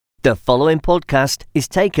The following podcast is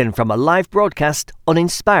taken from a live broadcast on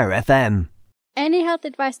Inspire FM. Any health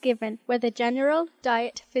advice given, whether general,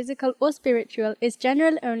 diet, physical or spiritual, is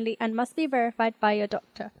general only and must be verified by your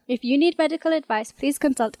doctor. If you need medical advice, please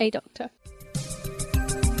consult a doctor.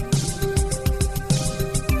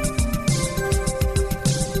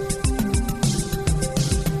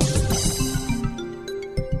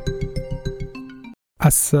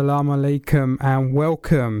 Assalamu alaikum and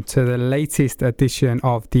welcome to the latest edition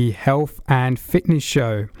of the Health and Fitness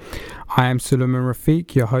Show. I am Suleiman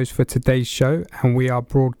Rafiq, your host for today's show, and we are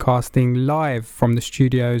broadcasting live from the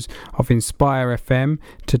studios of Inspire FM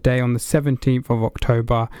today on the 17th of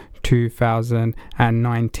October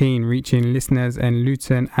 2019, reaching listeners in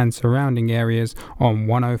Luton and surrounding areas on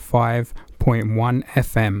 105.1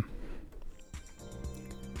 FM.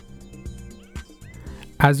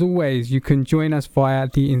 As always, you can join us via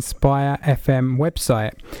the Inspire FM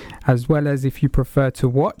website, as well as if you prefer to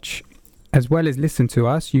watch, as well as listen to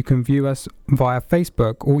us, you can view us via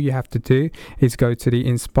Facebook. All you have to do is go to the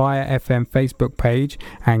Inspire FM Facebook page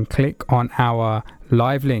and click on our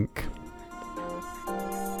live link.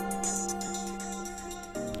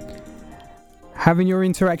 Having your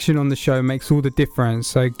interaction on the show makes all the difference,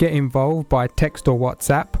 so get involved by text or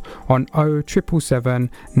WhatsApp on 0777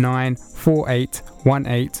 948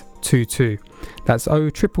 1822. That's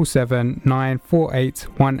 0777 948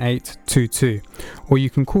 1822. Or you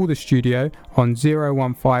can call the studio on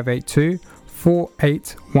 01582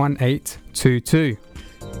 481822.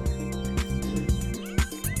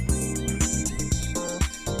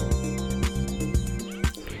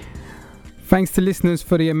 Thanks to listeners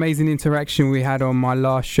for the amazing interaction we had on my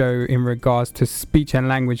last show in regards to speech and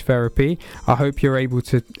language therapy. I hope you're able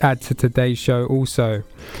to add to today's show also.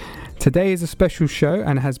 Today is a special show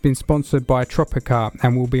and has been sponsored by Tropica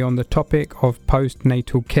and will be on the topic of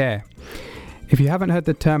postnatal care. If you haven't heard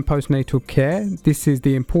the term postnatal care, this is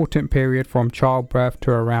the important period from childbirth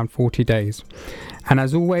to around 40 days. And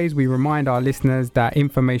as always, we remind our listeners that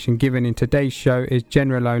information given in today's show is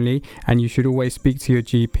general only, and you should always speak to your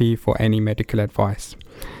GP for any medical advice.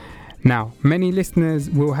 Now, many listeners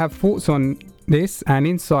will have thoughts on this and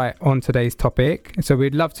insight on today's topic, so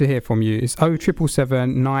we'd love to hear from you. It's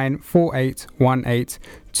 0777 948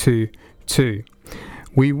 1822.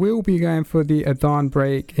 We will be going for the Adhan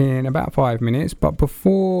break in about 5 minutes, but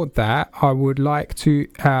before that, I would like to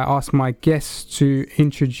ask my guests to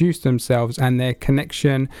introduce themselves and their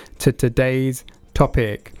connection to today's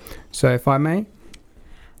topic. So if I may.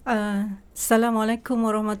 Assalamu alaikum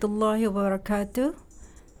wa rahmatullahi wa barakatuh.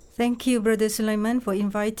 Thank you, Brother Sulaiman, for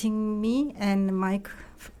inviting me and my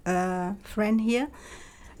friend here.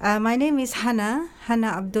 My name is Hannah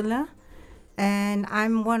Abdullah. And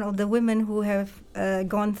I'm one of the women who have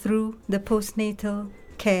gone through the postnatal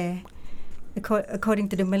care according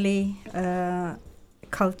to the Malay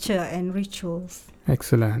culture and rituals.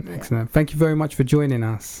 Excellent. Thank you very much for joining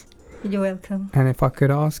us. You're welcome. And if I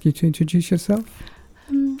could ask you to introduce yourself.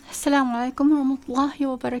 Assalamu alaikum warahmatullahi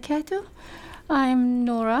wabarakatuh. I'm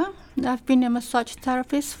Nora. I've been a massage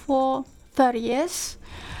therapist for 30 years.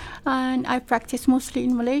 And I practice mostly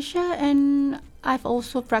in Malaysia, and I've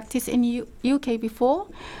also practiced in UK before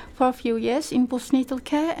for a few years in postnatal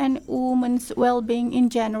care and women's well-being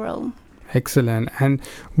in general. Excellent, and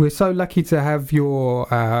we're so lucky to have you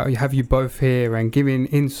both here and giving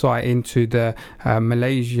insight into the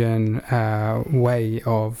Malaysian way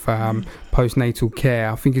of postnatal care.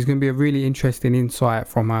 I think it's going to be a really interesting insight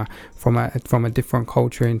from a different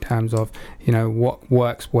culture in terms of what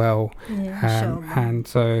works well, and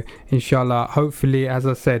so inshallah, hopefully, as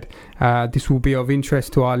I said, this will be of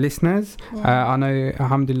interest to our listeners. I know,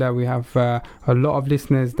 alhamdulillah, we have a lot of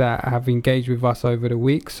listeners that have engaged with us over the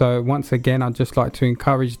week. So once again, I'd just like to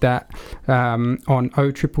encourage that on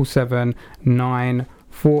 0777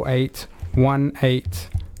 948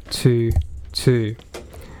 1822.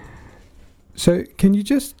 So can you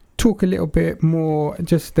just talk a little bit more,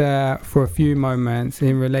 just for a few moments,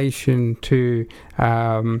 in relation to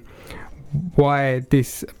why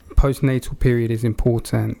this postnatal period is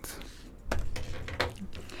important?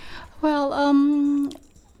 Well,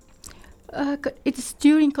 it's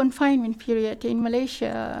during confinement period in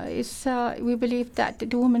Malaysia. We believe that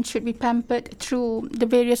the woman should be pampered through the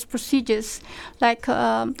various procedures, like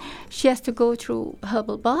she has to go through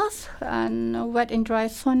herbal bath and wet and dry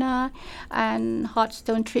sauna and hot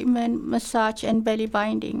stone treatment, massage and belly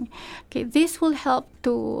binding. Okay, this will help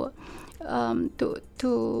to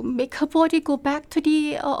make her body go back to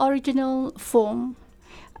the original form,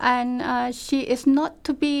 and she is not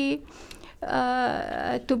to be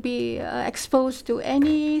exposed to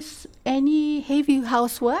any heavy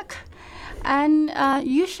housework, And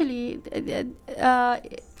usually it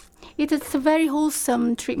is a very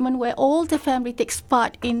wholesome treatment where all the family takes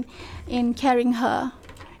part in carrying her.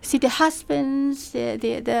 See, the husbands,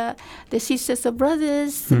 the sisters or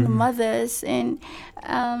brothers, and the mothers, and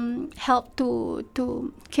help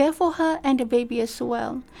to care for her and the baby as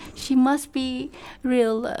well. She must be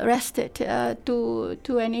real rested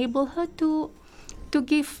to enable her to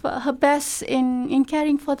give her best in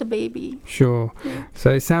caring for the baby. Sure. Yeah.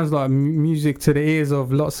 So it sounds like music to the ears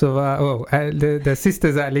of lots of the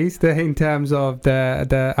sisters, at least, in terms of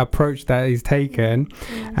the approach that is taken.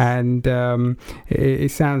 Yes. And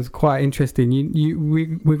it sounds quite interesting.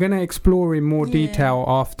 We're going to explore in more detail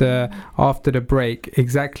after the break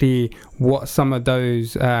exactly what some of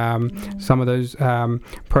those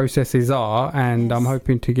processes are, and I'm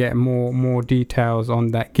hoping to get more details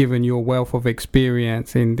on that, given your wealth of experience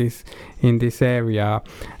in this area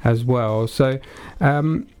as well. So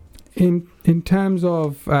in terms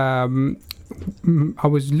of I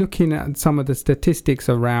was looking at some of the statistics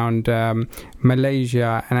around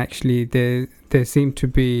Malaysia, and actually there seem to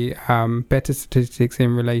be better statistics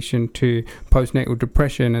in relation to postnatal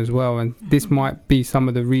depression as well, and this might be some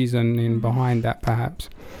of the reasoning behind that, perhaps.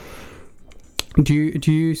 Do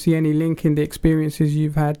you see any link in the experiences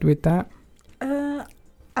you've had with that?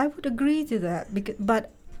 I would agree to that, but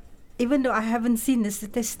even though I haven't seen the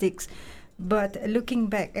statistics, but looking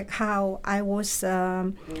back at how I was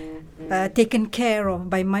taken care of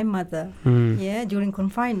by my mother, during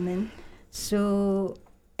confinement, so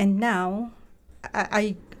and now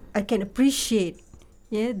I can appreciate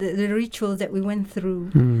the ritual that we went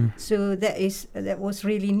through. So that was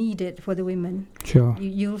really needed for the women. Sure.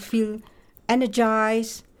 You'll feel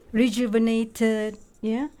energized, rejuvenated,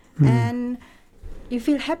 and you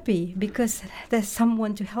feel happy because there's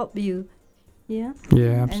someone to help you. Yeah,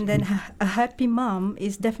 absolutely. And then a happy mom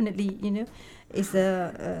is definitely, is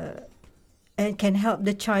and can help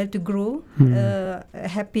the child to grow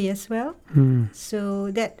happy as well.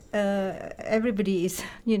 So that everybody is,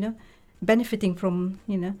 benefiting from,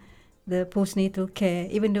 the postnatal care,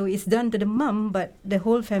 even though it's done to the mom, but the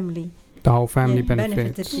whole family. The whole family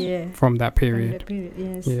benefits from that period.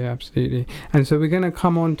 Yes. Yeah, absolutely. And so we're going to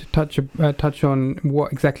come on to touch on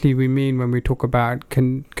what exactly we mean when we talk about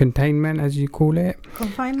containment, as you call it.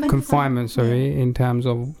 Confinement, in terms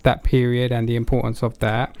of that period and the importance of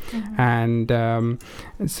that, and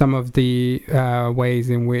some of the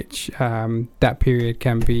ways in which that period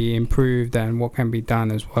can be improved and what can be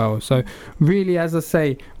done as well. So really, as I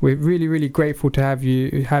say, we're really, really grateful to have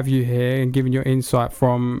you here and giving your insight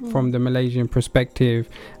from the Malaysian perspective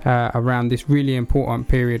around this really important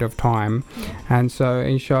period of time. And so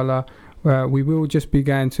inshallah we will just be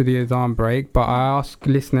going to the Adhan break, but I ask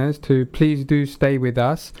listeners to please do stay with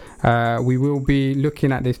us. We will be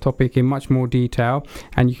looking at this topic in much more detail,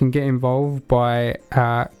 and you can get involved by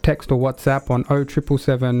text or WhatsApp on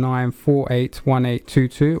 07779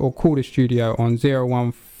 9481822 or call the studio on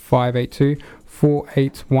 01582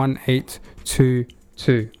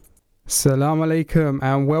 481822. Assalamu alaikum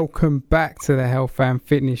and welcome back to the Health and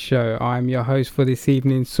Fitness Show. I'm your host for this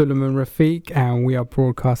evening, Suleiman Rafiq, and we are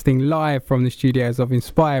broadcasting live from the studios of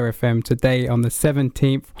Inspire FM today on the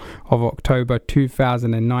 17th of October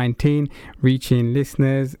 2019, reaching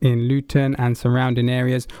listeners in Luton and surrounding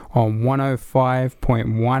areas on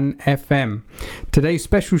 105.1 FM. Today's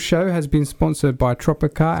special show has been sponsored by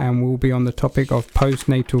Tropica and will be on the topic of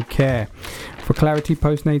postnatal care. For clarity,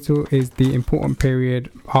 postnatal is the important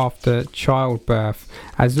period after childbirth.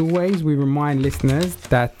 As always, we remind listeners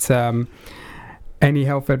that any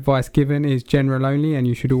health advice given is general only, and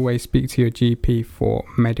you should always speak to your GP for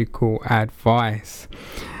medical advice.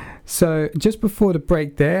 So just before the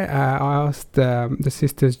break there, I asked the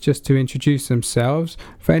sisters just to introduce themselves.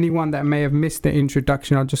 For anyone that may have missed the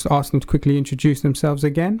introduction, I'll just ask them to quickly introduce themselves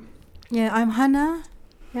again. Yeah, I'm Hannah.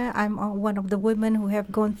 Yeah, I'm one of the women who have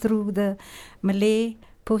gone through the Malay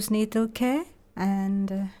postnatal care,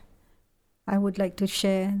 and I would like to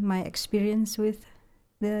share my experience with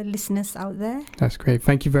the listeners out there. That's great.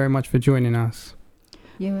 Thank you very much for joining us.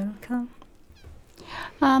 You're welcome.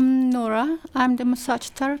 I'm Nora. I'm the massage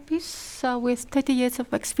therapist with 30 years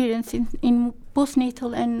of experience in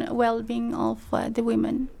postnatal and well-being of the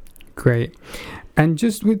women. Great. And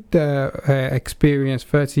just with the experience,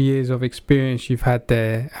 30 years of experience you've had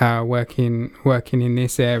there working in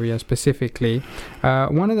this area specifically,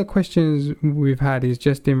 one of the questions we've had is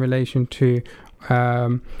just in relation to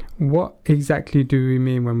what exactly do we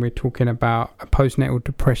mean when we're talking about postnatal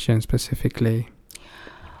depression specifically?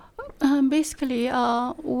 Basically,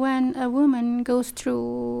 when a woman goes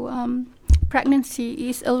through pregnancy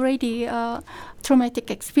is already a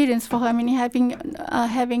traumatic experience for her. I mean,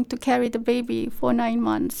 having to carry the baby for 9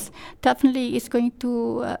 months definitely is going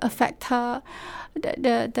to affect her,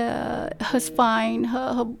 her spine,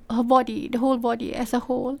 her body, the whole body as a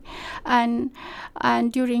whole, and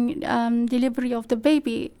during delivery of the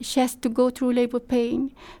baby, she has to go through labor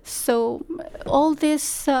pain. So all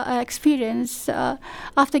this experience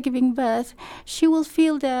after giving birth, she will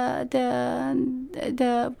feel the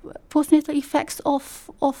postnatal effects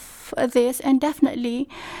of this, and definitely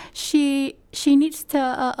she needs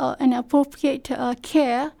an appropriate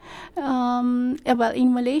care. Well,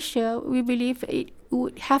 in Malaysia, we believe it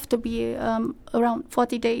would have to be around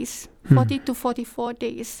 40 days, 40 to 44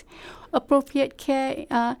 days. Appropriate care,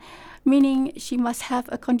 meaning she must have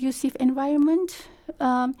a conducive environment,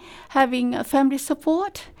 having a family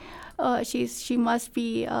support. She must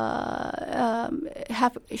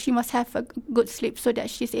have a good sleep so that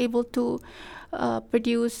she's able to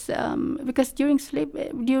produce, because during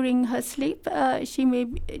her sleep,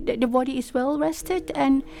 the body is well rested,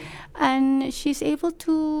 and she's able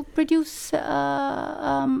to produce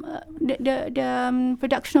the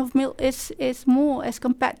production of milk is more as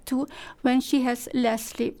compared to when she has less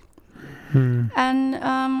sleep.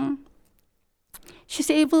 And she's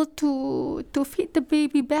able to feed the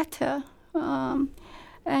baby better,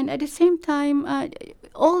 and at the same time,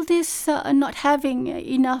 all this not having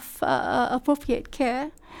enough appropriate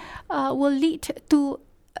care will lead to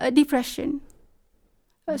depression.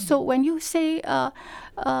 So when you say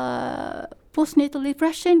postnatal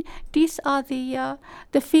depression, these are the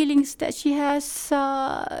feelings that she has,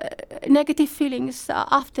 negative feelings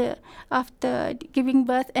after giving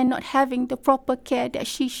birth and not having the proper care that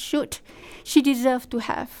she deserves to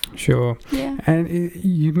have. Sure. Yeah. And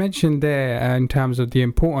you mentioned there in terms of the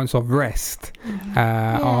importance of rest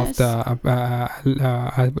after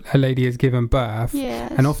a lady has given birth.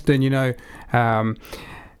 Yes. And often,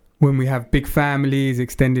 when we have big families,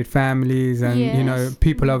 extended families, and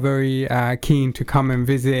people are very keen to come and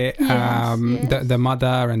visit the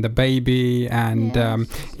mother and the baby, and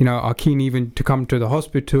are keen even to come to the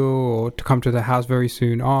hospital or to come to the house very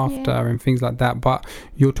soon after, and things like that. But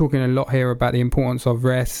you're talking a lot here about the importance of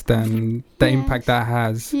rest and the impact that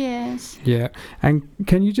has. Yes. Yeah. And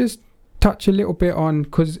can you just touch a little bit on,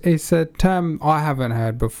 because it's a term I haven't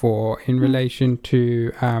heard before in relation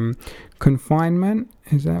to confinement,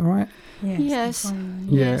 is that right? Yes.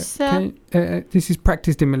 Yes. This is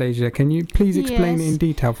practiced in Malaysia. Can you please explain it in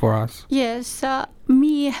detail for us? Yes.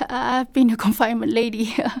 I've been a confinement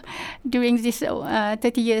lady during this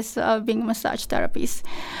 30 years of being a massage therapist.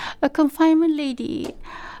 A confinement lady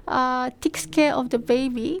takes care of the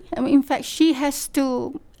baby. I mean, in fact, she has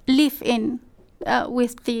to live in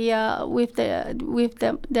with the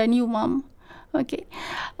new mom. Okay.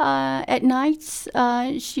 At nights,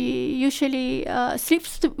 she usually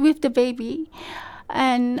sleeps with the baby,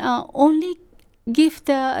 and only give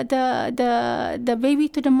the baby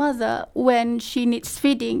to the mother when she needs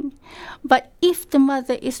feeding. But if the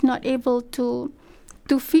mother is not able to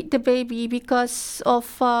feed the baby because of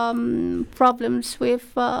problems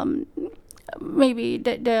with maybe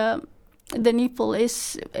the nipple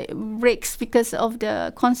breaks because of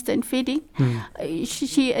the constant feeding,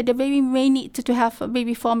 the baby may need to have a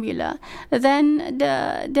baby formula. Then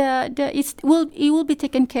it will be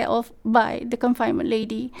taken care of by the confinement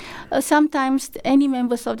lady. Sometimes any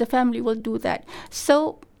members of the family will do that.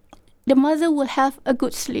 So the mother will have a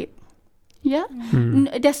good sleep. Yeah,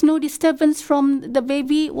 there's no disturbance from the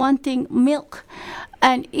baby wanting milk,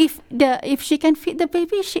 and if she can feed the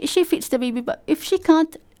baby, she feeds the baby. But if she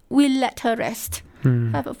can't, we'll let her rest,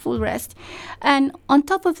 have a full rest. And on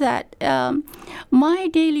top of that, my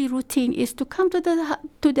daily routine is to come to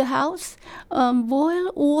the house,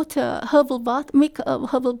 boil water, herbal bath, make a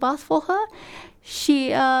herbal bath for her.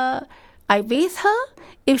 I bathe her.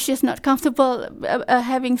 If she's not comfortable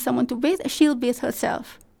having someone to bathe, she'll bathe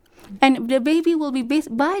herself. And the baby will be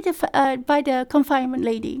bathed by the confinement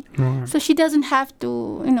lady, so she doesn't have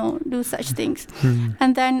to do such things.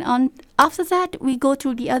 And then after that, we go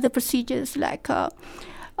through the other procedures, like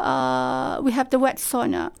we have the wet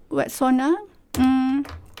sauna.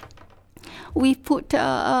 We put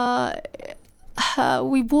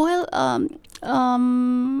we boil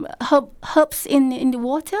herbs in the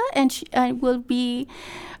water, and will be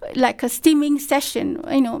like a steaming session.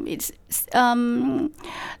 It's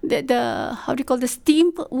the how do you call, the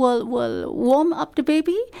steam will warm up the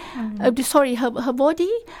baby, her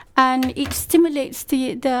body, and it stimulates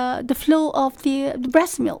the flow of the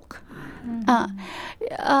breast milk.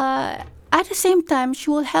 At the same time, she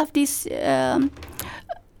will have this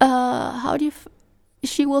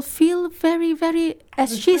she will feel very, very,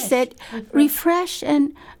 as she said, refreshed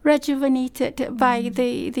and rejuvenated by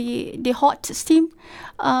the hot steam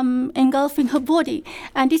engulfing her body.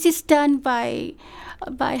 And this is done by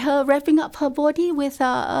her wrapping up her body with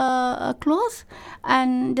a cloth,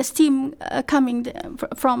 and the steam coming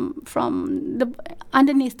from the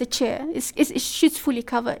underneath the chair. She's fully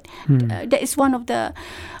covered. That is one of the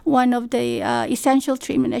essential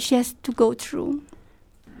treatment that she has to go through.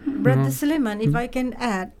 Brother Suleiman, if I can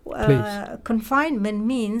add, confinement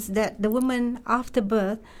means that the woman after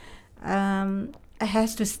birth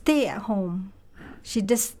has to stay at home.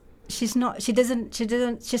 She's not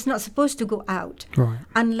supposed to go out, right,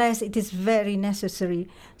 unless it is very necessary.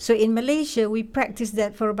 So in Malaysia, we practice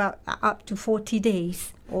that for about up to 40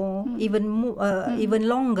 days or even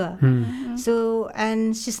longer. So,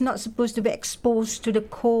 and she's not supposed to be exposed to the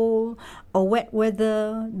cold or wet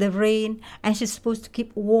weather, the rain, and she's supposed to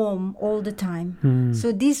keep warm all the time.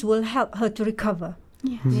 So this will help her to recover.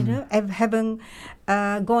 Yes. You know, having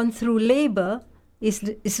gone through labor is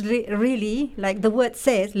really, like the word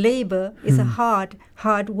says, labor is a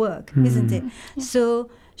hard work, isn't it? Yeah. So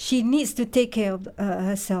she needs to take care of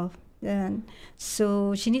herself, and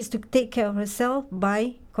so she needs to take care of herself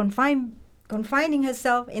by confining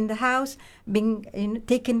herself in the house, being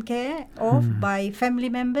taken care of by family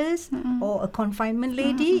members or a confinement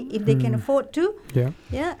lady if they can afford to.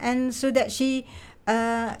 Yeah, and so that she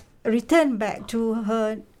return back to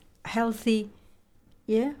her healthy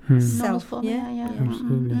self.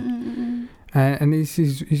 Absolutely. And this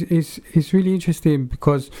is really interesting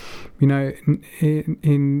because, you know,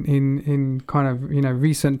 in kind of, you know,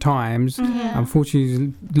 recent times, unfortunately,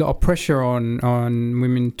 there's a lot of pressure on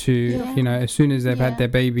women to, you know, as soon as they've had their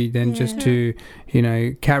baby, then just to, you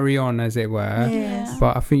know, carry on, as it were. Yes.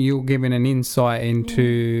 But I think you're giving an insight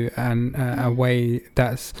into a way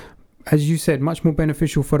that's, as you said, much more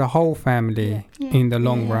beneficial for the whole family in the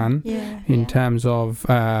long run, in terms of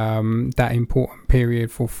that important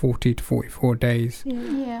period for 40 to 44 days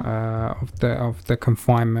of the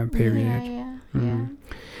confinement period.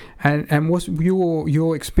 And what's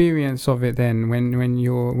your experience of it then when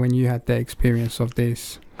you had the experience of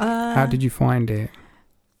this? How did you find it?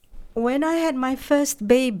 When I had my first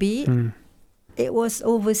baby, it was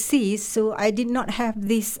overseas, so I did not have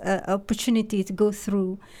this opportunity to go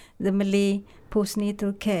through the Malay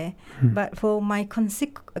postnatal care. But for my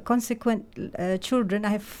consequent children, I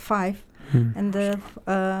have 5, and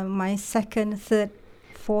my second, third,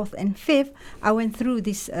 fourth, and fifth, I went through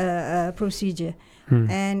this procedure,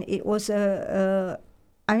 and it was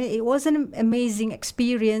it was an amazing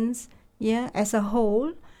experience, as a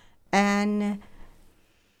whole, and.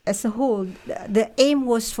 As a whole, the aim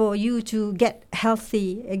was for you to get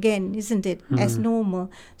healthy again, isn't it? As normal.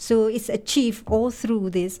 So it's achieved all through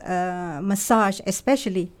this massage,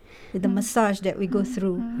 especially with the massage that we go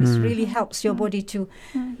through. It really helps your body to,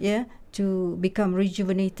 to become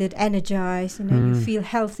rejuvenated, energized. You know, you feel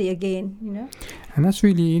healthy again. You know. And that's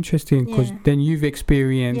really interesting because then you've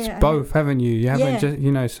experienced both, haven't you? You haven't just,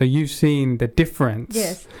 you know, so you've seen the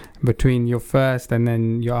difference between your first and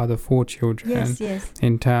then your other 4 children.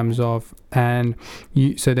 In terms of, and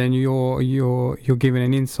you, so then you're giving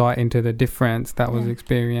an insight into the difference that was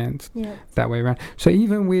experienced that way around. So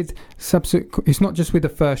even with subsequent, it's not just with the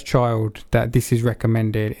first child that this is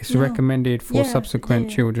recommended. It's recommended for subsequent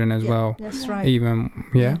children as well. That's right. Even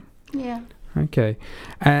Yeah. Okay,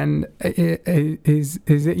 and is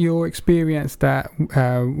it your experience that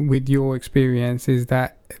with your experience is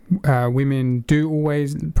that women do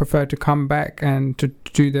always prefer to come back and to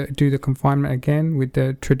do the confinement again with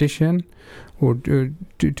the tradition, or do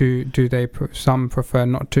they some prefer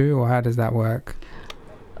not to, or how does that work?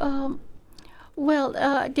 Well,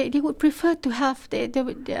 they would prefer to have to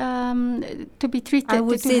be treated. I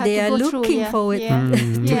would say they are looking forward.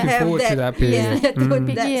 Looking forward to that period.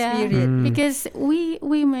 Because we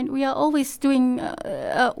women, we are always doing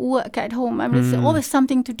work at home. I mean, it's always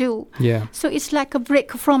something to do. Yeah. So it's like a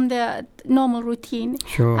break from the normal routine.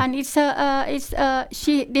 Sure. And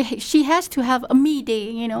she has to have a me day,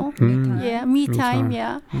 you know. Me time.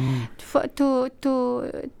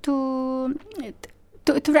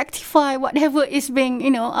 To rectify whatever is being, you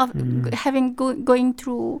know, going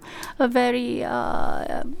through a very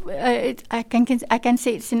I can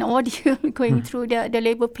say it's an ordeal going through the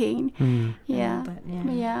labor pain.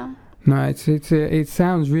 No, it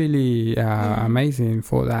sounds really amazing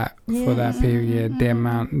for that period. The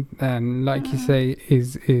amount, and like you say,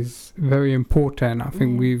 is very important. I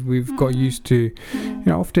think we've got used to,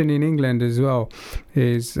 often in England as well,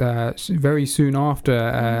 is very soon after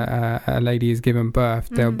a lady is given birth,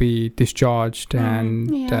 they'll be discharged and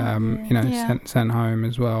sent home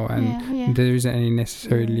as well, and there isn't any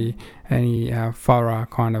necessarily any thorough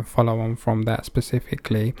kind of follow on from that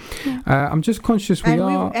specifically. I'm just conscious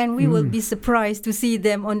we will be surprised to see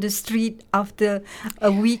them on the street after a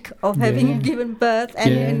week of having given birth,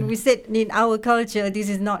 and we said in our culture this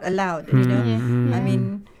is not allowed. I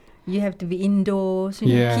mean, you have to be indoors,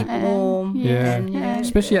 keep warm.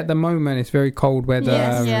 Especially at the moment, it's very cold weather.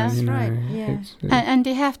 Yes, right. And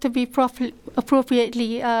they have to be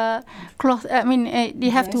appropriately clothed. I mean, they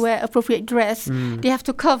have to wear appropriate dress. They have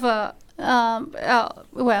to cover,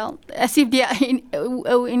 as if they are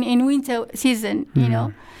in winter season,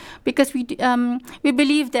 because we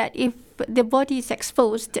believe that if the body is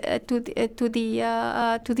exposed to the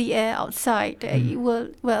air outside, it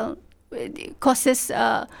will it causes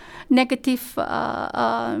negative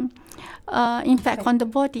impact on the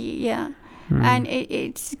body. And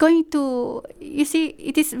it's going to,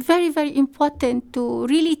 it is very, very important to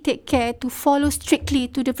really take care to follow strictly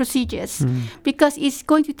to the procedures, because it's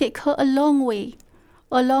going to take her a long way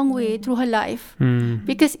through her life.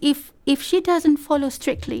 Because if she doesn't follow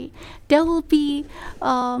strictly, there will be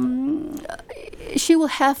she will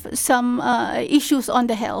have some issues on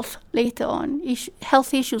the health later on,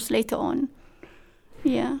 health issues later on.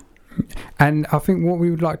 And I think what we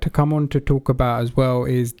would like to come on to talk about as well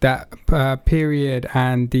is that period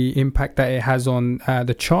and the impact that it has on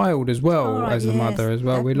the child as well, as a mother as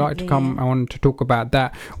well. We'd like to come on to talk about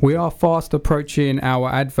that. We are fast approaching our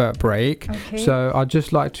advert break, so I'd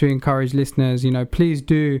just like to encourage listeners, please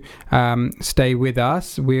do stay with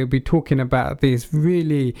us. We'll be talking about this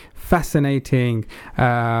really fascinating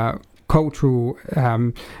cultural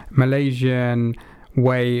Malaysian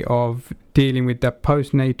way of dealing with the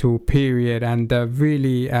postnatal period and the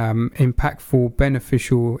really impactful,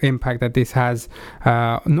 beneficial impact that this has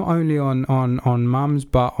not only on mums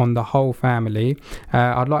but on the whole family.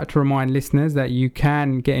 I'd like to remind listeners that you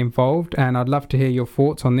can get involved, and I'd love to hear your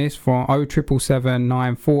thoughts on this from 0777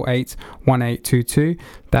 948 1822.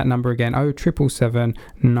 That number again, 0777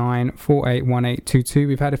 948 1822.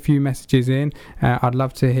 We've had a few messages in. I'd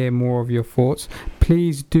love to hear more of your thoughts.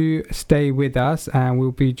 Please do stay with us, and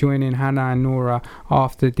we'll be joining Hannah and Nora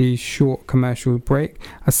after the short commercial break.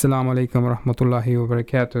 Assalamu alaikum wa rahmatullahi wa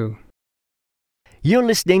barakatuh. You're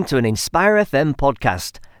listening to an Inspire FM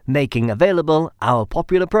podcast, making available our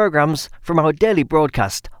popular programs from our daily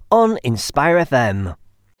broadcast on Inspire FM.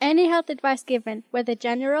 Any health advice given, whether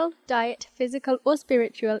general, diet, physical or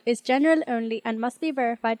spiritual, is general only and must be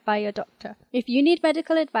verified by your doctor. If you need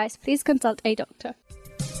medical advice, please consult a doctor.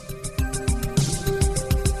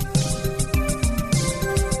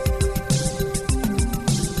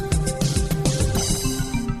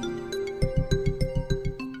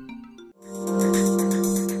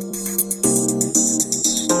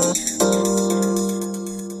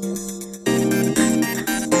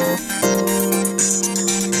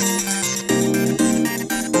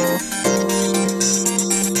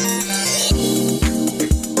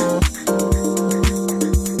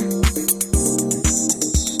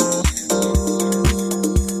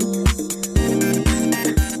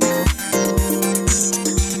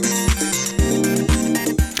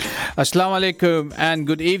 Assalamu alaikum and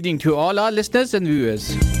good evening to all our listeners and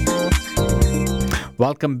viewers.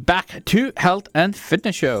 Welcome back to Health and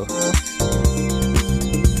Fitness Show.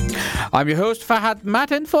 I'm your host Fahad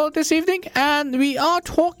Matin for this evening, and we are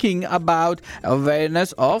talking about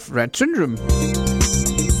awareness of Rett syndrome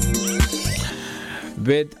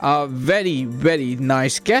with our very, very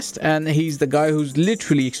nice guest, and he's the guy who's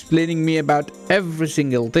literally explaining me about every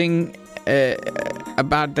single thing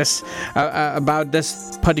about this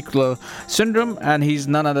particular syndrome, and he's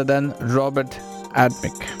none other than Robert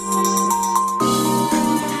Admick.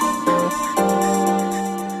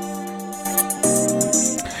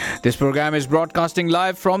 This program is broadcasting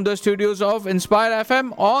live from the studios of Inspire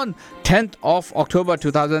FM on 10th of October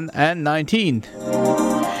 2019,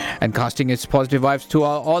 and casting its positive vibes to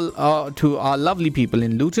our lovely people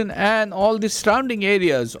in Luton and all the surrounding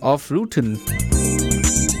areas of Luton.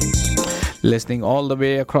 Listening all the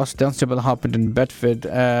way across Dunstable, Harpenden, Bedford,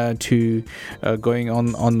 to going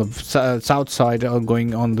on the south side, or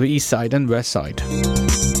going on the east side and west side.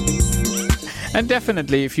 And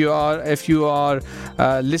definitely, if you are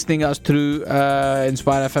listening us through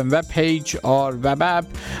Inspire FM webpage or web app,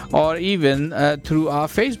 or even through our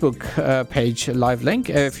Facebook page live link,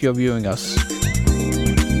 if you're viewing us,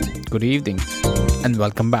 good evening and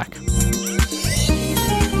welcome back.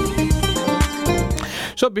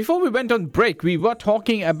 So before we went on break, we were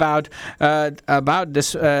talking about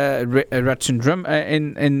this Rett syndrome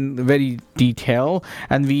in very detail,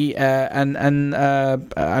 and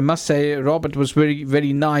I must say Robert was very,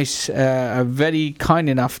 very nice, very kind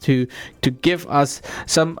enough to give us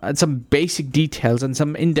some basic details and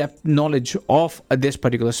some in-depth knowledge of this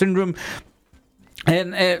particular syndrome.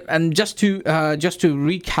 And just to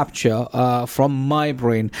recapture from my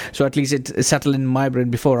brain, so at least it settled in my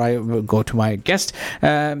brain before I go to my guest,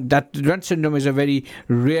 that Rett syndrome is a very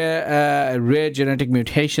rare genetic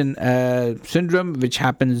mutation syndrome, which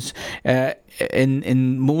happens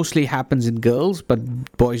in mostly happens in girls, but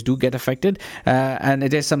boys do get affected, and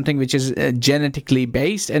it is something which is genetically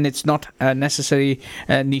based, and it's not necessarily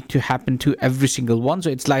need to happen to every single one.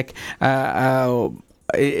 So it's like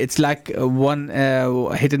one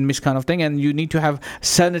hit and miss kind of thing, and you need to have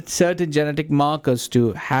certain genetic markers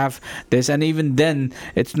to have this, and even then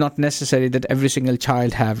it's not necessary that every single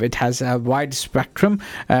child have. It has a wide spectrum,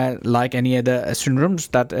 like any other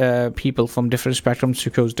syndromes, that people from different spectrums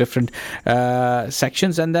shows different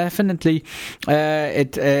sections, and definitely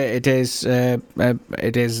it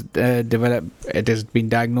has been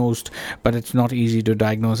diagnosed, but it's not easy to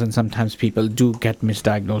diagnose, and sometimes people do get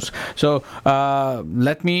misdiagnosed. So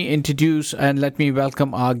let me introduce and let me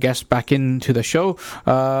welcome our guest back into the show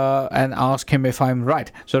and ask him if I'm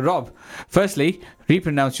right. So, Rob, firstly,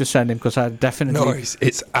 repronounce your surname, because I definitely... No, it's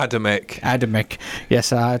Adamek. Adamek.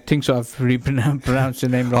 Yes, I think so. I've pronounced your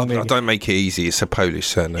name wrong. I don't make it easy. It's a Polish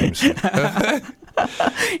surname. So.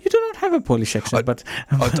 You do not have a Polish accent, but...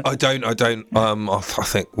 I don't. I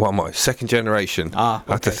think, what am I? Second generation. Okay. I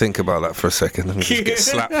have to think about that for a second and just get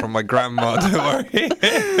slapped from my grandma, don't worry.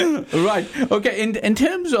 Right. Okay, in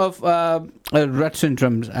terms of Rett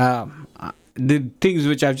syndromes, the things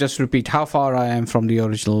which I've just repeated, how far I am from the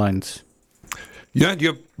original lines? Yeah,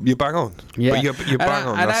 you're bang on. Yeah. But you're bang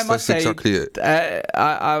on. That's exactly it.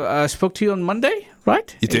 I spoke to you on Monday,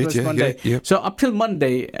 right? You did, yeah. So up till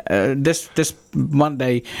Monday, this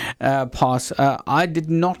Monday passed, I did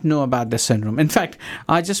not know about this syndrome. In fact,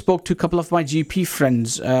 I just spoke to a couple of my GP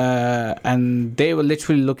friends, and they were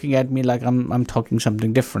literally looking at me like I'm talking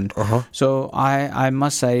something different. Uh-huh. So I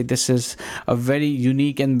must say this is a very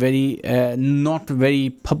unique and very not very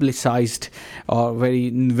publicized or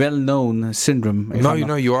very well-known syndrome. No,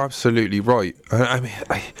 you're absolutely right. I mean,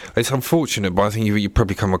 it's unfortunate, but I think you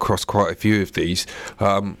probably come across quite a few of these,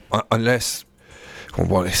 unless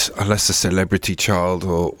a celebrity child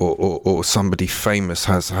or somebody famous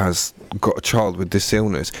has got a child with this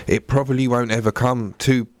illness. It probably won't ever come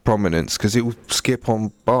to prominence because it will skip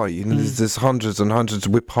on by. There's hundreds and hundreds.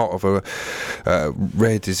 We're part of a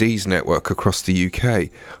rare disease network across the UK,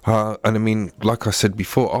 and I mean, like I said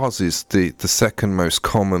before, ours is the second most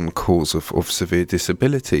common cause of severe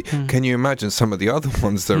disability. Can you imagine some of the other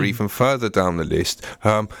ones that are even further down the list?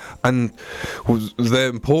 And the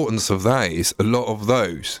importance of that is a lot of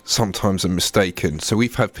those sometimes are mistaken. So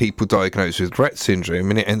we've had people diagnosed with Rett syndrome,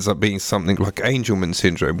 and it ends up being something like Angelman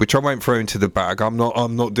syndrome, which I won't throw into the bag. I'm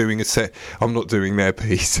not doing their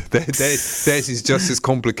piece. Theirs is just as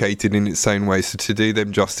complicated in its own way. So to do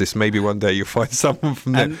them justice, maybe one day you'll find someone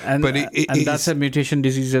from there. But that's a mutation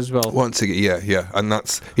disease as well. Once again, yeah, and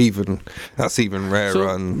that's even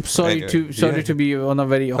rarer. So, sorry to be on a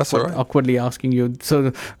very awkwardly asking you.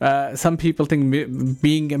 So some people think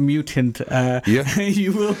being a mutant,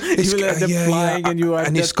 you will end up flying, and you are.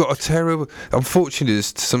 And it's got a terrible. Unfortunately,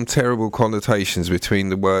 there's some terrible connotations between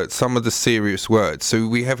the words. Some of the serious words. So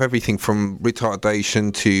we have everything from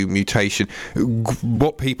retardation to mutation.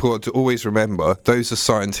 What people are to always remember, those are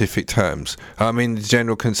scientific terms. I mean, the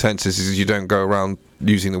general consensus is you don't go around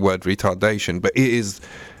using the word retardation, but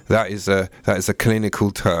that is a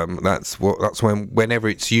clinical term. That's whenever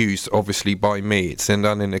it's used, obviously by me, it's then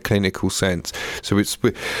done in a clinical sense. So it's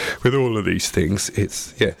with all of these things,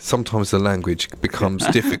 sometimes the language becomes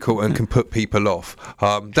difficult and can put people off.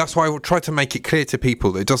 That's why I will try to make it clear to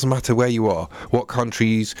people that it doesn't matter where you are, what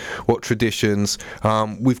countries, what traditions.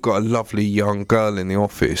 We've got a lovely young girl in the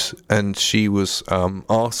office, and she was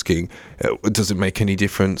asking, does it make any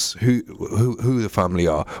difference who the family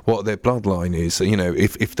are, what their bloodline is?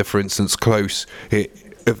 If they're, for instance, close,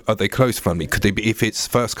 are they close family? Could they be, if it's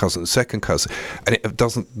first cousin, second cousin? And it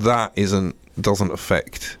doesn't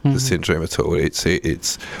affect the syndrome at all.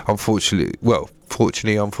 It's unfortunately,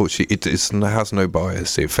 it has no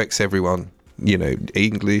bias. It affects everyone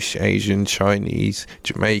English, Asian, Chinese,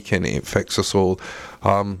 Jamaican. It affects us all.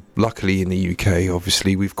 Luckily in the UK,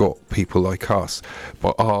 obviously, we've got people like us,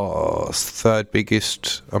 but our third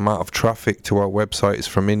biggest amount of traffic to our website is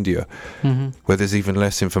from India, where there's even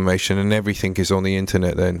less information, and everything is on the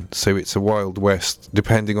internet then. So it's a wild west,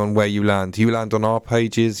 depending on where you land. You land on our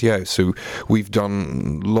pages, so we've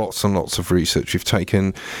done lots and lots of research. We've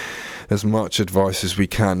taken as much advice as we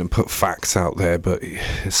can and put facts out there, but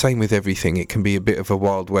same with everything, it can be a bit of a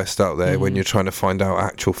wild west out there when you're trying to find out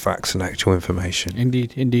actual facts and actual information.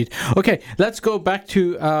 Indeed. Okay, let's go back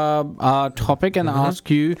to our topic and ask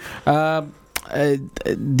you when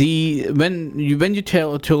you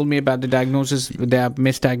told me about the diagnosis, there are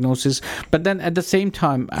misdiagnosis, but then at the same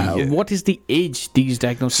time, what is the age these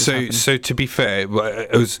diagnoses happen? So to be fair,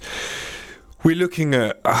 we're looking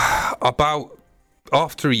at about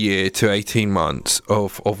after a year to 18 months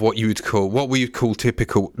of what we would call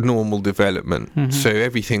typical normal development. So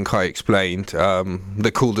everything I explained,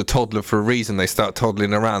 they're called a toddler for a reason. They start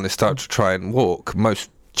toddling around, they start to try and walk. Most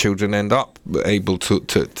children end up able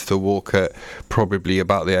to walk at probably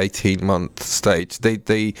about the 18-month stage.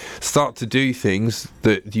 They start to do things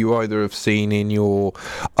that you either have seen in your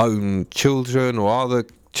own children or other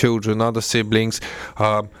children, other siblings.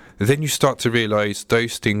 Then you start to realise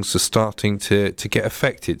those things are starting to get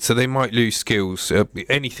affected. So they might lose skills,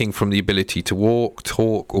 anything from the ability to walk,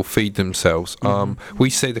 talk, or feed themselves.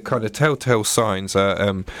 We say the kind of telltale signs,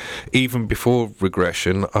 even before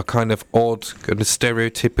regression, are kind of odd, kind of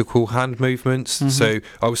stereotypical hand movements. So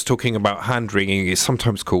I was talking about hand wringing. It's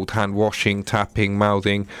sometimes called hand washing, tapping,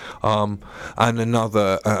 mouthing. And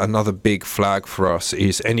another big flag for us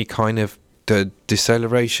is any kind of the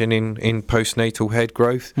deceleration in postnatal head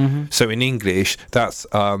growth. So in English, that's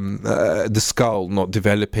the skull not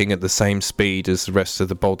developing at the same speed as the rest of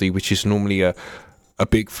the body, which is normally a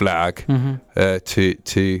big flag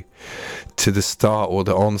to the start or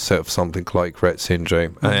the onset of something like Rett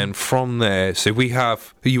syndrome. And from there, so we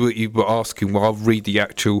have, you were asking, well, I'll read the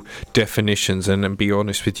actual definitions and be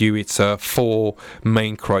honest with you, it's 4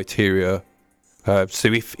 main criteria.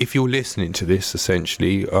 So if you're listening to this,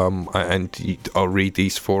 essentially, and I'll read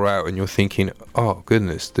these 4 out, and you're thinking, oh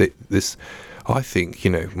goodness, this, I think,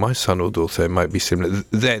 my son or daughter might be similar,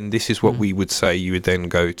 then this is what we would say. You would then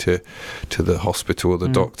go to the hospital or the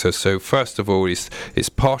doctor. So first of all, it's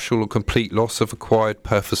partial or complete loss of acquired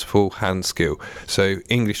purposeful hand skill. So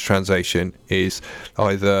English translation is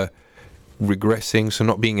either regressing, so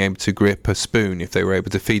not being able to grip a spoon if they were able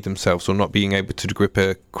to feed themselves, or not being able to grip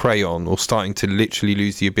a crayon, or starting to literally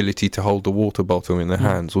lose the ability to hold the water bottle in their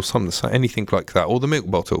hands, or anything like that, or the milk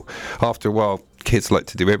bottle. After a while, kids like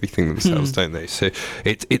to do everything themselves, don't they? So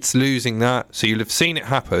it's losing that. So you'll have seen it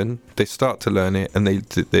happen. They start to learn it, and they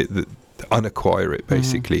unacquire it,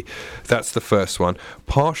 basically. That's the first one.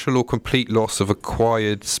 Partial or complete loss of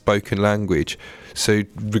acquired spoken language. So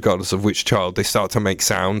regardless of which child, they start to make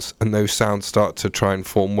sounds, and those sounds start to try and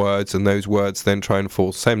form words, and those words then try and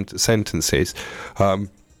form sentences.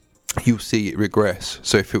 You'll see it regress.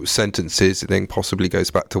 So if it was sentences, it then possibly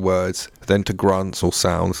goes back to words, then to grunts or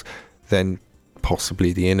sounds, then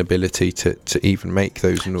possibly the inability to even make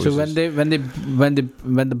those noises. So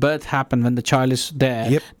when the birth happen, when the child is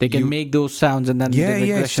there, they can make those sounds, and then the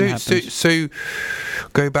regression happens. So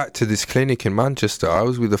go back to this clinic in Manchester. I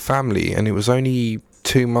was with a family, and it was only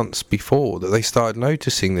 2 months before that they started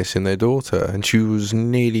noticing this in their daughter, and she was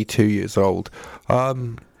nearly 2 years old.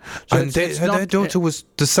 And their daughter was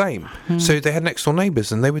the same. So they had next door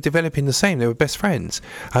neighbours, and they were developing the same. They were best friends.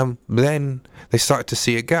 Then they started to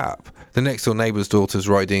see a gap. The next door neighbour's daughter's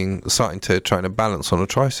starting to try and balance on a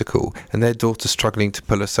tricycle, and their daughter's struggling to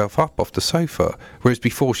pull herself up off the sofa, whereas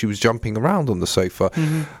before she was jumping around on the sofa.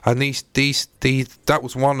 And that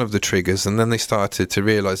was one of the triggers, and then they started to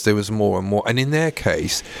realise there was more and more. And in their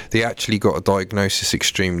case, they actually got a diagnosis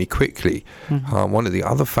extremely quickly. One of the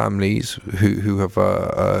other families who have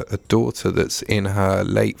a daughter that's in her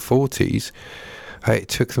late 40s, it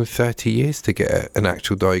took them 30 years to get an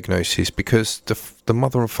actual diagnosis, because the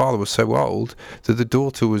mother and father were so old that the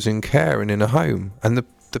daughter was in care and in a home, and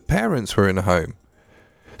the parents were in a home.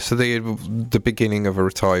 So they had the beginning of a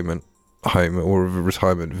retirement home or a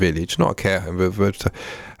retirement village, not a care home, but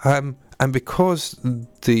and because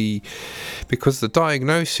the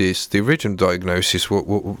diagnosis, the original diagnosis, what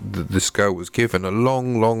this girl was given a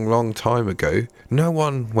long time ago, no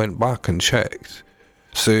one went back and checked.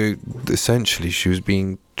 So essentially she was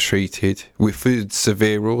being treated with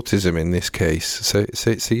severe autism in this case. So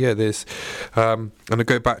yeah, there's and I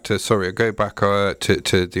go back to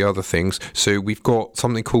the other things. So we've got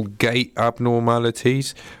something called gait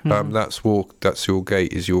abnormalities. That's your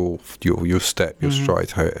gait, is your step, your stride.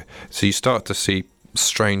 So you start to see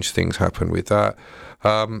strange things happen with that.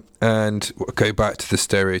 And go back to the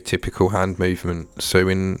stereotypical hand movement. So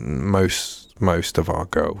in most of our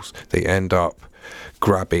girls, they end up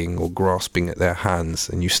grabbing or grasping at their hands,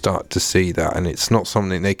 and you start to see that, and it's not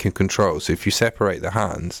something they can control. So if you separate the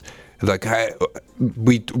hands, like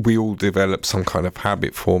we all develop some kind of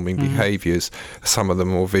habit forming behaviors. Some of them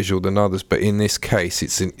more visual than others, but in this case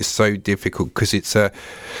it's so difficult because it's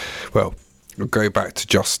go back to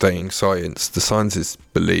just staying science. The scientists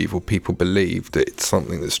believe, or people believe, that it's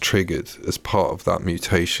something that's triggered as part of that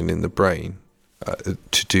mutation in the brain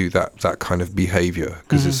to do that kind of behaviour,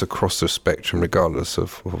 because it's across the spectrum, regardless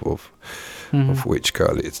of which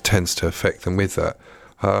girl. It tends to affect them with that.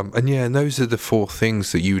 And those are the 4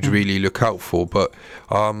 things that you would really look out for. But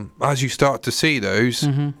as you start to see those,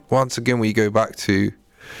 once again, we go back to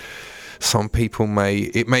some people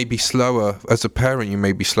it may be slower as a parent. You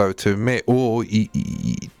may be slower to admit, or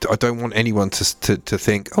I don't want anyone to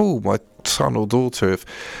think, oh, my son or daughter have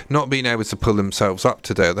not been able to pull themselves up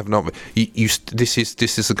today. They've not. This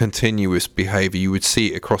is a continuous behaviour. You would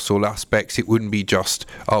see it across all aspects. It wouldn't be just,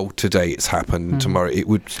 oh, today it's happened, tomorrow. It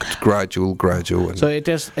would gradual. And so it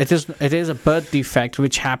is a birth defect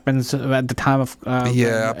which happens at the time of when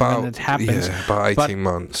it happens. Yeah, about 18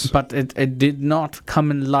 months. But it did not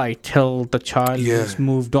come in light till the child has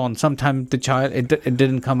moved on. Sometimes the child it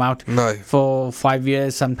didn't come out for 5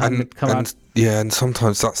 years. Sometimes it come out. Yeah, and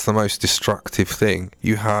sometimes that's the most destructive thing.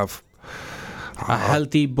 You have a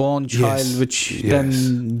healthy born child which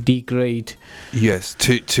then degrade. Yes,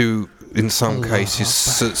 to in some cases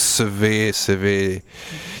severe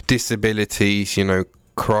disabilities.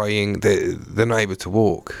 Crying. They're not able to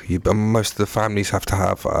walk. Most of the families have to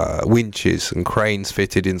have winches and cranes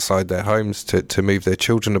fitted inside their homes to move their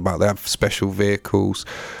children about. They have special vehicles.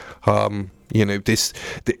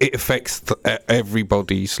 It affects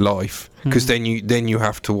everybody's life, because then you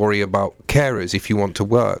have to worry about carers if you want to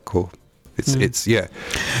work, or it's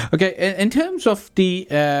Okay, in terms of the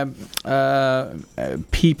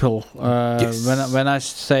people, when I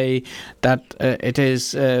say that it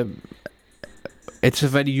is. It's a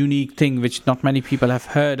very unique thing which not many people have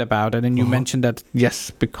heard about, and then you mentioned that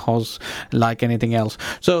because like anything else.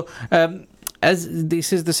 So as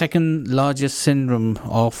this is the second largest syndrome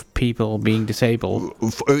of people being disabled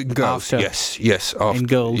in girls, yes, in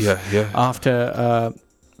girls, after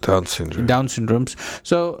Down syndrome. Down syndromes.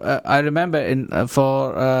 So I remember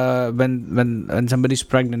when somebody's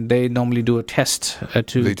pregnant, they normally do a test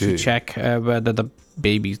to check whether the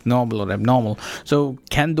baby is normal or abnormal. So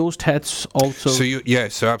can those tests also?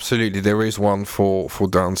 So absolutely, there is one for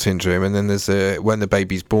Down syndrome, and then there's when the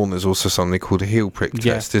baby's born, there's also something called a heel prick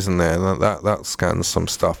test, isn't there? And that scans some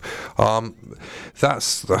stuff.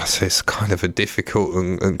 That's kind of a difficult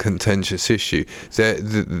and contentious issue.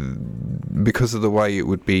 Because of the way it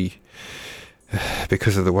would be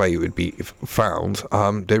found,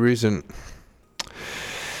 there isn't.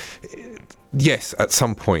 Yes, at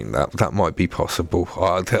some point that might be possible.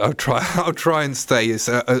 I'll try and stay as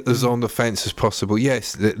on the fence as possible.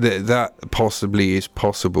 Yes, that possibly is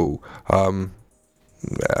possible.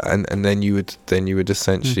 And then you would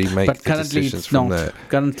essentially make the decisions from there.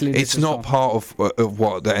 Currently, it's not part of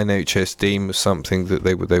what the NHS deem as something that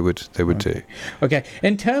they would do. Okay.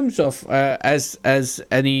 In terms of as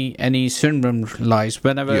any syndrome lies,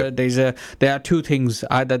 whenever there are 2 things: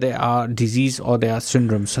 either they are disease or they are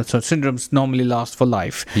syndromes. So syndromes normally last for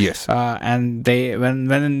life. Yes. And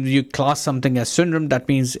when you class something as syndrome, that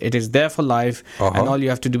means it is there for life, and all you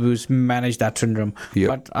have to do is manage that syndrome. Yep.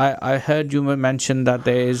 But I heard you mention that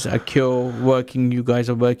there is a cure working. You guys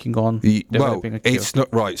are working on developing a cure. It's not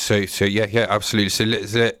right. So absolutely. So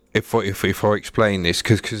if I explain this,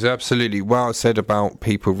 because absolutely, what I said about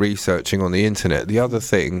people researching on the internet. The other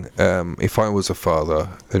thing, if I was a father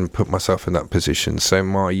and put myself in that position, so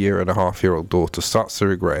my 1.5-year-old daughter starts to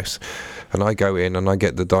regress, and I go in and I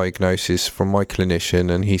get the diagnosis from my clinician,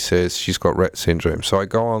 and he says she's got Rett syndrome. So I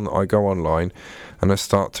go online, and I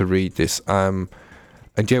start to read this.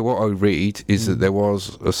 And what I read is that there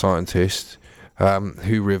was a scientist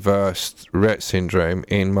who reversed Rett syndrome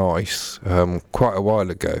in mice quite a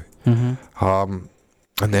while ago. And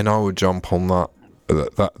then I would jump on that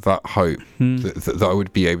hope that I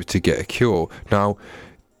would be able to get a cure. Now,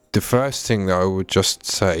 the first thing that I would just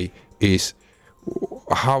say is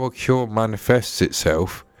how a cure manifests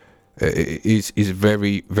itself is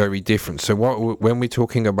very, very different. So when we're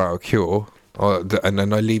talking about a cure, and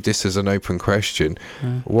then I leave this as an open question,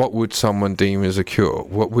 what would someone deem as a cure?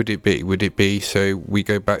 What would it be? Would it be, so we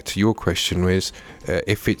go back to your question, was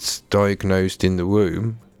if it's diagnosed in the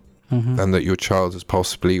womb, and that your child has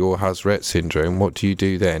possibly or has Rett syndrome, what do you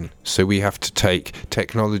do then? So we have to take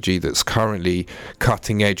technology that's currently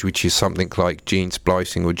cutting edge, which is something like gene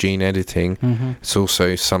splicing or gene editing. It's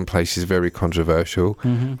also some places very controversial.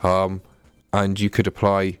 And you could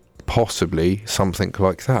apply possibly something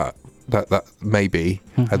like that maybe,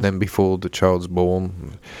 and then before the child's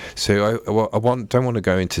born. So I don't want to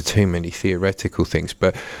go into too many theoretical things,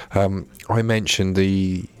 but I mentioned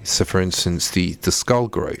for instance, the skull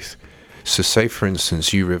growth. So say, for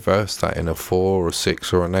instance, you reverse that in a 4 or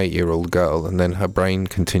 6 or an 8-year-old girl, and then her brain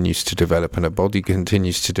continues to develop and her body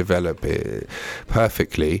continues to develop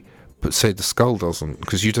perfectly, but say the skull doesn't,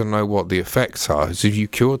 because you don't know what the effects are. So you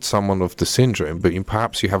cured someone of the syndrome, but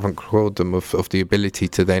perhaps you haven't cured them of the ability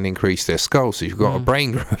to then increase their skull. So you've got a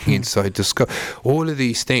brain growing inside the skull. All of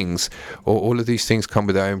these things come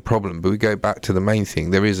with their own problem. But we go back to the main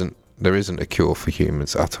thing. There isn't a cure for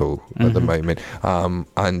humans at all at the moment.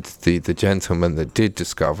 And the gentleman that did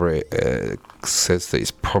discover it says that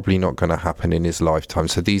it's probably not going to happen in his lifetime.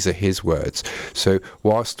 So these are his words. So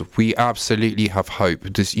whilst we absolutely have hope,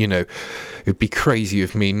 it'd be crazy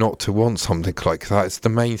of me not to want something like that. It's the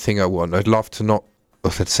main thing I want. I'd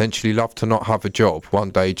essentially love to not have a job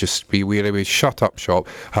one day, just we shut up shop.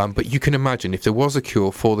 But you can imagine if there was a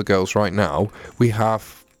cure for the girls right now, we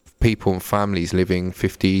have people and families living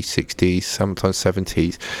 50s, 60s, sometimes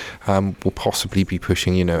 70s, will possibly be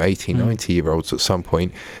pushing 80, 90-year-olds at some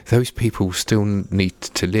point. Those people still need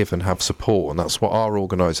to live and have support, and that's what our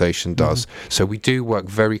organisation does. So we do work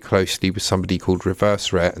very closely with somebody called Reverse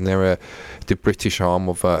Rett, and they're the British arm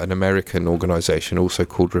of an American organisation also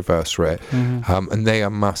called Reverse Rett, and they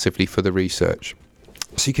are massively for the research.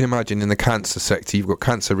 So you can imagine in the cancer sector, you've got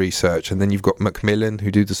cancer research, and then you've got Macmillan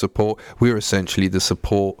who do the support. We're essentially the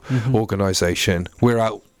support organisation. We're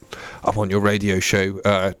out, I'm on your radio show,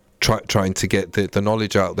 trying to get the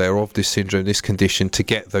knowledge out there of this syndrome, this condition, to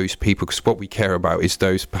get those people, because what we care about is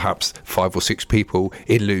those perhaps 5 or 6 people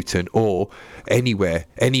in Luton or anywhere,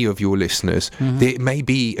 any of your listeners. There may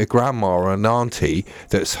be a grandma or an auntie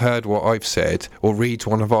that's heard what I've said or reads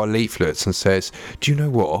one of our leaflets and says, do you know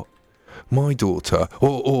what? My daughter,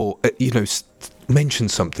 or mention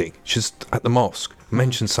something, just at the mosque,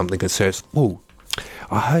 mention something and says, oh,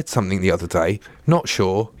 I heard something the other day, not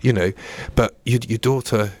sure, but your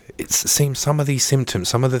daughter, it seems some of these symptoms,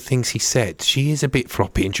 some of the things he said, she is a bit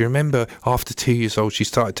floppy. And do you remember after 2 years old, she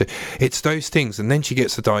started to, it's those things. And then she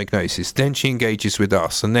gets the diagnosis, then she engages with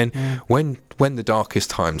us. And then when the darkest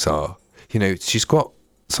times are, she's got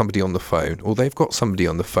somebody on the phone, or they've got somebody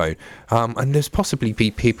on the phone, and there's possibly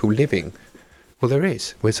people living. Well, there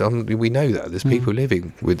is. We know that there's people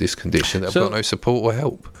living with this condition that have got no support or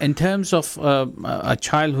help. In terms of a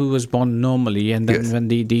child who was born normally, and then when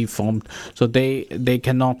they deformed, so they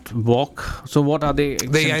cannot walk. So what are they?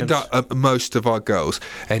 They symptoms? End up. Most of our girls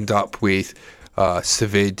end up with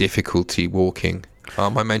severe difficulty walking.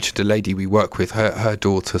 I mentioned a lady we work with. Her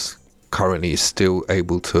daughter's currently is still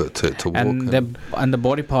able to walk. And the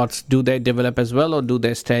body parts, do they develop as well, or do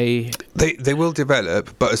they stay? They will develop,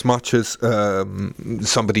 but as much as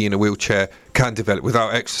somebody in a wheelchair can develop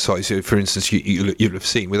without exercise. For instance, you'll have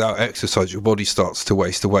seen, without exercise, your body starts to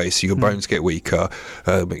waste away, so your bones get weaker,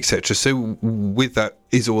 etc. So with that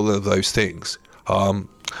is all of those things. One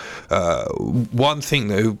thing,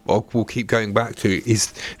 though, we'll keep going back to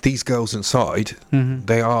is these girls inside,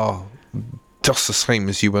 they are just the same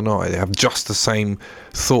as you and I. They have just the same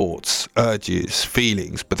thoughts, urges,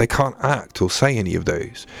 feelings, but they can't act or say any of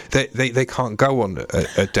those. They can't go on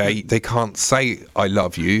a date. They can't say I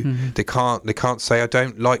love you. They can't say I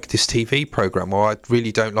don't like this TV program, or I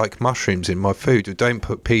really don't like mushrooms in my food, or don't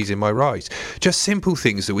put peas in my rice. Just simple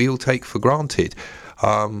things that we all take for granted.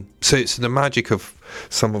 So it's the magic of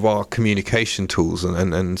some of our communication tools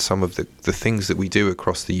and some of the things that we do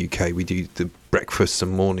across the UK. We do the breakfasts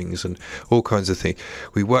and mornings and all kinds of things.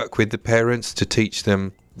 We work with the parents to teach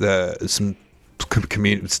them some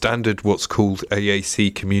standard what's called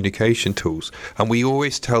AAC communication tools, and we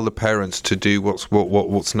always tell the parents to do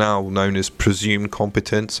what's now known as presumed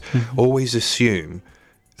competence. Always assume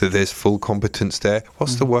that there's full competence there.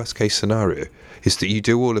 What's the worst case scenario? Is that you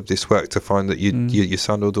do all of this work to find that your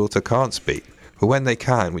son or daughter can't speak. But when they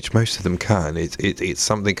can, which most of them can, it's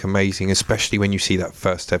something amazing, especially when you see that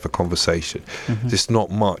first ever conversation. There's not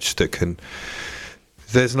much that can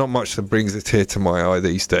there's not much that brings a tear to my eye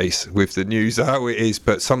these days with the news how it is,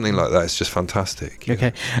 but something like that is just fantastic.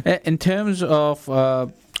 Okay. In terms of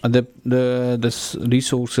the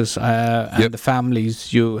resources and the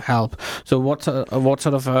families you help, so what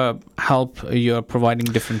sort of help you're providing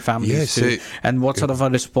different families to, and what sort of a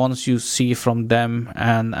response you see from them,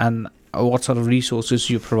 and what sort of resources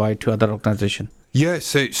you provide to other organizations? Yeah,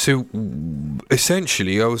 so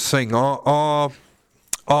essentially I was saying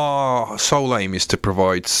our sole aim is to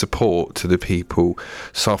provide support to the people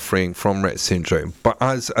suffering from Rett syndrome. But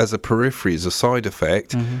as a periphery, as a side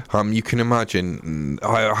effect, you can imagine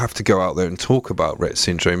I have to go out there and talk about Rett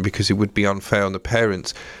syndrome because it would be unfair on the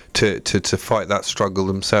parents to fight that struggle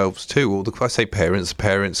themselves too. Or I say parents,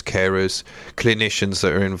 carers, clinicians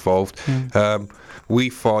that are involved. We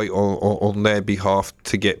fight on their behalf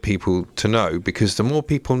to get people to know, because the more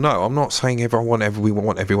people know, I'm not saying we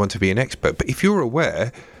want everyone to be an expert, but if you're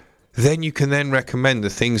aware, then you can then recommend the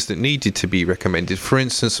things that needed to be recommended. For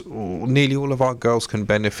instance, nearly all of our girls can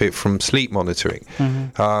benefit from sleep monitoring.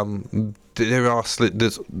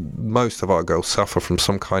 Most of our girls suffer from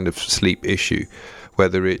some kind of sleep issue,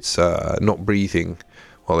 whether it's not breathing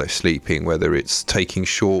while they're sleeping, whether it's taking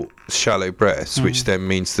short, shallow breaths, which then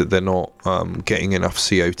means that they're not getting enough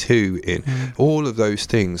CO2 in. All of those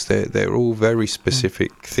things, they're all very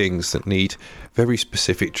specific things that need very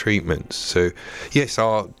specific treatments. So yes,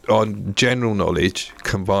 our general knowledge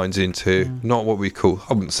combines into not what we call,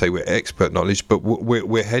 I wouldn't say we're expert knowledge, but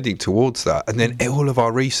we're heading towards that. And then all of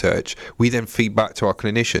our research, we then feed back to our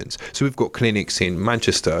clinicians. So we've got clinics in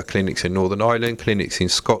Manchester, clinics in Northern Ireland, clinics in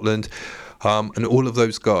Scotland, and all of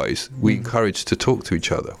those guys we encourage to talk to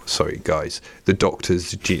each other. Sorry, guys, the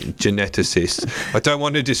doctors, geneticists. I don't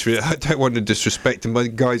want to disrespect them.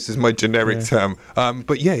 Guys is my generic term.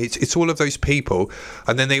 But yeah, it's all of those people,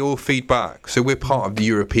 and then they all feed back. So we're part of the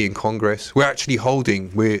European Congress. We're actually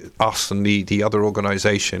us and the other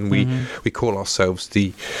organisation. We call ourselves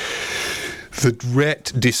the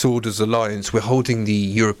Rett Disorders Alliance. We're holding the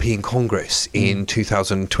European Congress in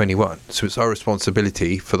 2021, so it's our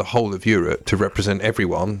responsibility for the whole of Europe to represent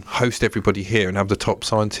everyone, host everybody here, and have the top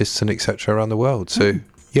scientists and etc. around the world. So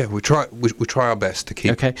yeah, we try our best to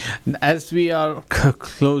keep. Okay, as we are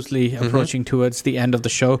closely approaching towards the end of the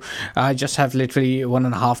show, I just have literally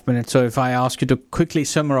 1.5 minutes. So if I ask you to quickly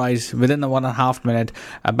summarize within the 1.5 minute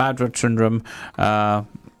about Rett syndrome,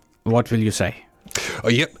 what will you say?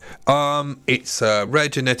 It's a rare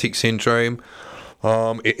genetic syndrome.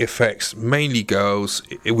 It affects mainly girls.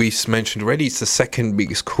 We mentioned already it's the second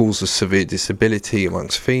biggest cause of severe disability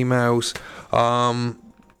amongst females. And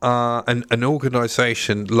an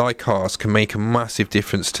organisation like ours can make a massive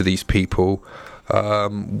difference to these people.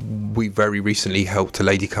 We very recently helped a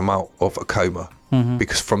lady come out of a coma.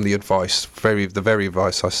 Because from the very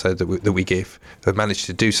advice I said that we give, they managed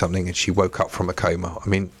to do something, and she woke up from a coma. I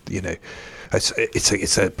mean,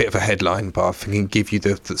 it's a bit of a headline, but I think it can give you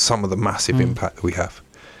some of the massive impact that we have.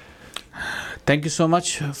 Thank you so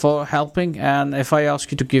much for helping. And if I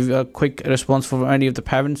ask you to give a quick response for any of the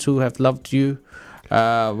parents who have loved you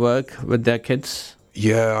work with their kids.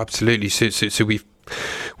 Yeah, absolutely. So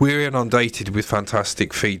we're inundated with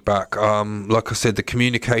fantastic feedback. Like I said, the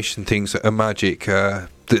communication things are magic.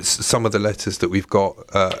 Some of the letters that we've got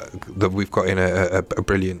in are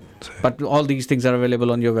brilliant. So. But all these things are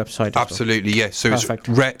available on your website. Absolutely, yes. So perfect.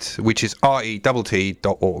 It's RET, which is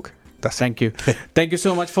RETT.org. Thank you. Thank you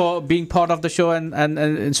so much for being part of the show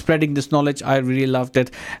and spreading this knowledge. I really loved it.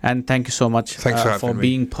 And thank you so much for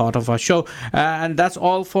being part of our show. And that's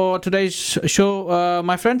all for today's show,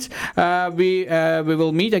 my friends. We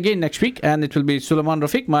will meet again next week, and it will be Suleiman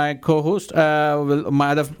Rafiq, my co-host,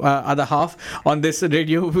 my other half on this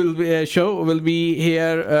radio show will be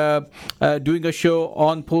here doing a show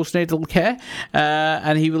on postnatal care,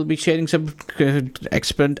 and he will be sharing some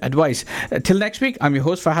expert advice. Till next week, I'm your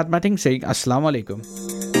host, Fahad Mating, saying Assalamu Alaikum.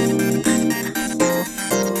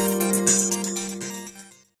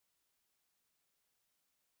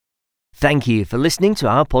 Thank you for listening to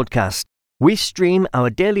our podcast. We stream our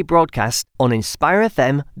daily broadcast on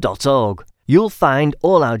inspirefm.org. You'll find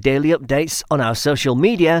all our daily updates on our social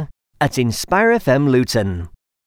media at Inspire FM Luton.